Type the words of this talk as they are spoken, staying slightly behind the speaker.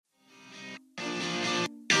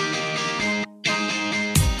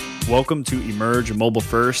Welcome to Emerge Mobile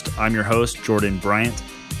First. I'm your host, Jordan Bryant.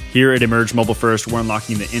 Here at Emerge Mobile First, we're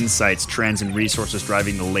unlocking the insights, trends, and resources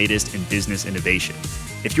driving the latest in business innovation.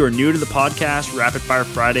 If you are new to the podcast, Rapid Fire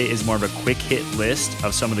Friday is more of a quick hit list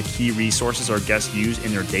of some of the key resources our guests use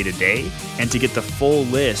in their day-to-day. And to get the full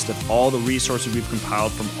list of all the resources we've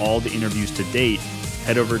compiled from all the interviews to date,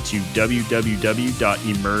 head over to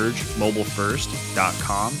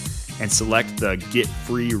www.emergemobilefirst.com and select the Get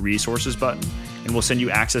Free Resources button, and we'll send you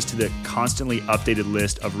access to the constantly updated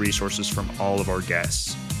list of resources from all of our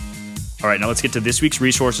guests. All right, now let's get to this week's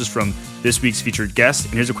resources from this week's featured guest.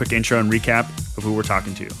 And here's a quick intro and recap of who we're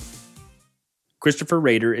talking to. Kristoffer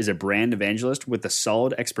Reiter is a brand evangelist with a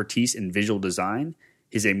solid expertise in visual design.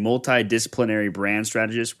 He's a multidisciplinary brand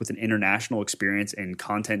strategist with an international experience in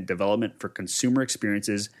content development for consumer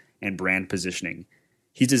experiences and brand positioning.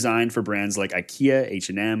 He's designed for brands like IKEA,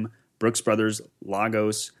 H&M, Brooks Brothers,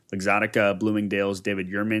 Lagos, Luxottica, Bloomingdale's, David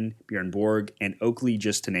Yurman, Bjorn Borg, and Oakley,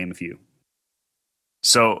 just to name a few.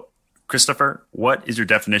 So, Kristoffer, what is your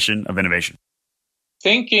definition of innovation?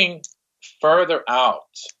 Thinking further out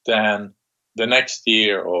than the next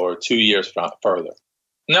year or 2 years further.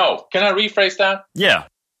 No, can I rephrase that? Yeah.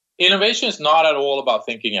 Innovation is not at all about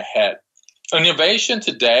thinking ahead. Innovation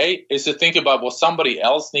today is to think about what somebody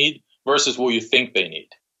else needs versus what you think they need.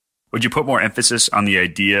 Would you put more emphasis on the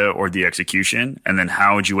idea or the execution? And then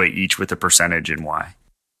how would you weigh each with a percentage and why?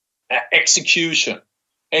 Execution.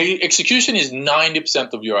 Execution is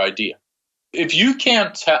 90% of your idea. If you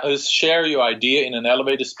can't share your idea in an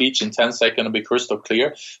elevator speech in 10 seconds and be crystal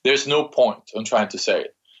clear, there's no point in trying to say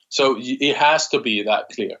it. So it has to be that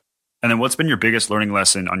clear. And then what's been your biggest learning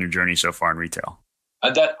lesson on your journey so far in retail?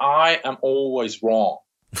 That I am always wrong.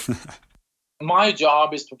 My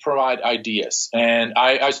job is to provide ideas. And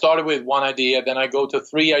I started with one idea, then I go to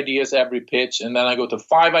 3 ideas every pitch, and then I go to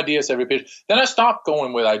 5 ideas every pitch. Then I stop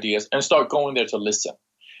going with ideas and start going there to listen.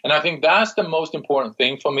 And I think that's the most important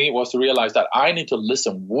thing for me, was to realize that I need to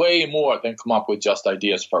listen way more than come up with just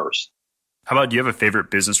ideas first. How about, do you have a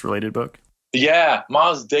favorite business-related book? Yeah,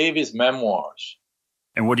 Miles Davis' memoirs.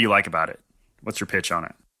 And what do you like about it? What's your pitch on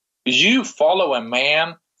it? You follow a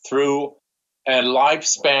man through a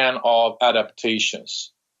lifespan of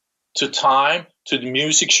adaptations to time, to the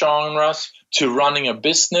music genres, to running a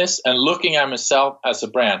business, and looking at himself as a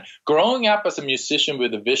brand. Growing up as a musician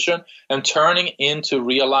with a vision and turning into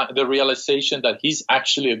the realization that he's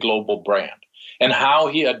actually a global brand, and how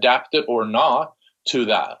he adapted or not to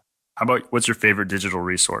that. How about, what's your favorite digital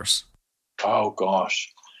resource? Oh,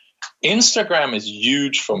 gosh. Instagram is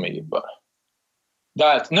huge for me, but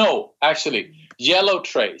Yellow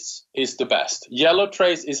Trace is the best. Yellow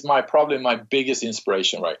Trace is probably my biggest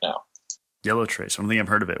inspiration right now. Yellow Trace. I don't think I've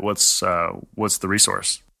heard of it. What's the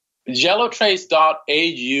resource?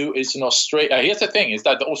 Yellowtrace.au is in Australia. Here's the thing: is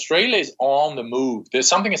that Australia is on the move. There's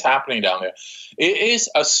something is happening down there. It is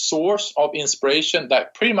a source of inspiration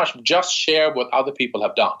that pretty much just share what other people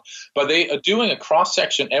have done, but they are doing a cross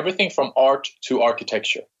section, everything from art to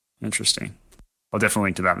architecture. Interesting. I'll definitely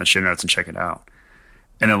link to that in the show notes and check it out.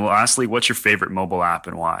 And then lastly, what's your favorite mobile app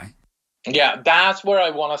and why? Yeah, that's where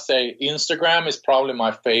I want to say Instagram is probably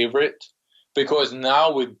my favorite, because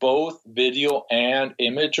now with both video and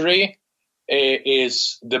imagery, it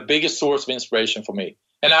is the biggest source of inspiration for me.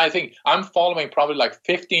 And I think I'm following probably like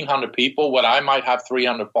 1,500 people, when I might have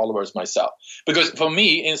 300 followers myself. Because for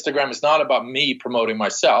me, Instagram is not about me promoting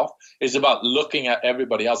myself. It's about looking at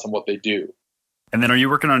everybody else and what they do. And then are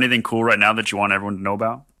you working on anything cool right now that you want everyone to know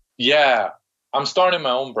about? Yeah, I'm starting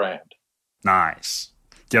my own brand. Nice.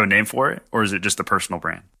 Do you have a name for it, or is it just a personal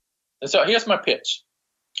brand? And so here's my pitch.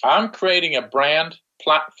 I'm creating a brand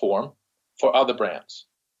platform for other brands.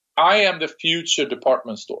 I am the future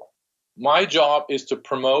department store. My job is to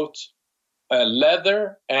promote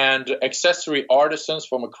leather and accessory artisans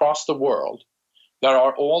from across the world that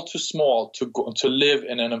are all too small to live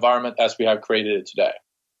in an environment as we have created it today.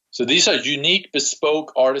 So these are unique,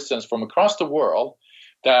 bespoke artisans from across the world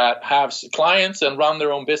that have clients and run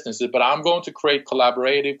their own businesses, but I'm going to create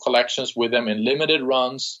collaborative collections with them in limited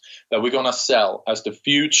runs that we're going to sell as the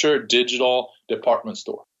future digital department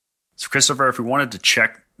store. So Kristoffer, if we wanted to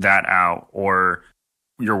check that out or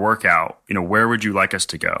your workout, where would you like us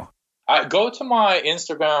to go? Go to my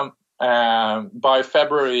Instagram by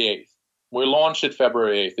February 8th. We launch it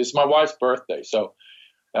February 8th. It's my wife's birthday, so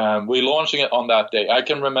we're launching it on that day. I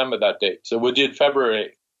can remember that date. So we did February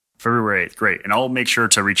 8th. February 8th. Great. And I'll make sure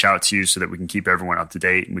to reach out to you so that we can keep everyone up to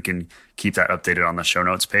date and we can keep that updated on the show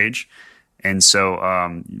notes page. And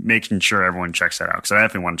so making sure everyone checks that out, because I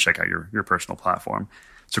definitely want to check out your personal platform.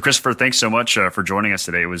 So Kristoffer, thanks so much for joining us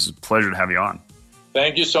today. It was a pleasure to have you on.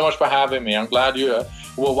 Thank you so much for having me. I'm glad you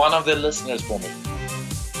were one of the listeners for me.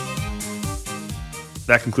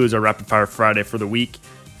 That concludes our Rapid Fire Friday for the week.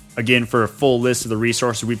 Again, for a full list of the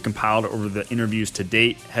resources we've compiled over the interviews to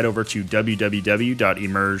date, head over to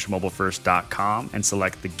www.emergemobilefirst.com and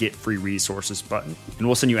select the Get Free Resources button, and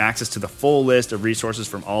we'll send you access to the full list of resources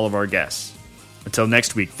from all of our guests. Until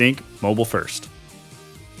next week, think mobile first.